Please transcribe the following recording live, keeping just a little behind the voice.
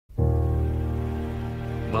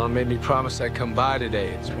Mom made me promise I'd come by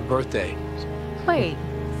today. It's my birthday. Wait,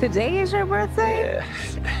 today is your birthday? Yeah.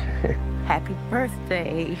 Happy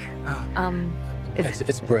birthday.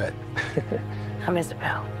 It's Brett. I'm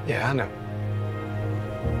Isabel. Yeah, I know.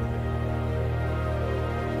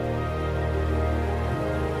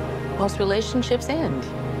 Most relationships end.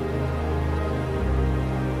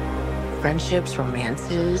 Friendships,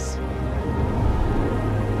 romances,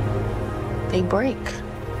 they break.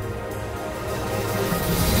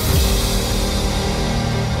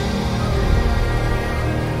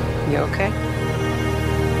 You okay?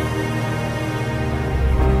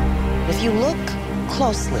 If you look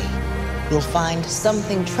closely, you'll find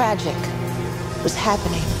something tragic was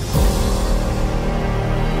happening.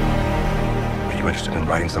 Are you interested in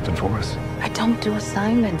writing something for us? I don't do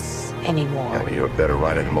assignments anymore. Yeah, well, you're a better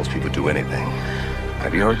writer than most people do anything.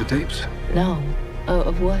 Have you heard the tapes? No.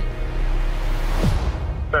 Of what?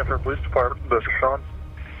 Stafford Police Department, this is Sean.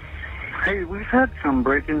 Hey, we've had some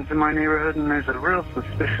break-ins in my neighborhood, and there's a real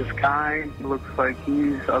suspicious guy. He looks like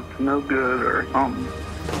he's up to no good or something.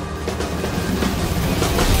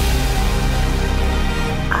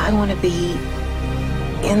 I want to be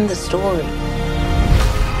in the story.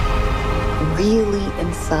 Really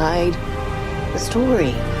inside the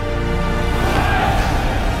story.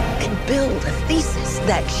 And build a thesis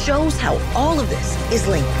that shows how all of this is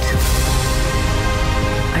linked.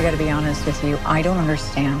 I gotta be honest with you, I don't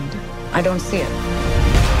understand. I don't see it.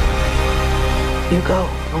 You go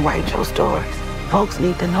and write your stories. Folks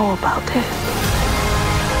need to know about this.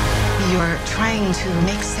 You're trying to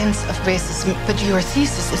make sense of racism, but your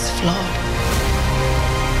thesis is flawed.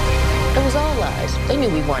 It was all lies. They knew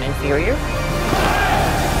we weren't inferior.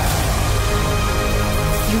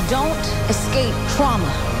 You don't escape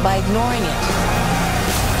trauma by ignoring it.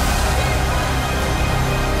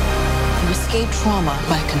 You escape trauma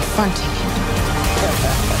by confronting it.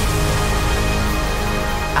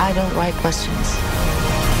 I don't write questions.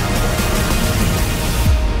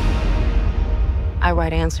 I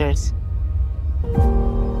write answers.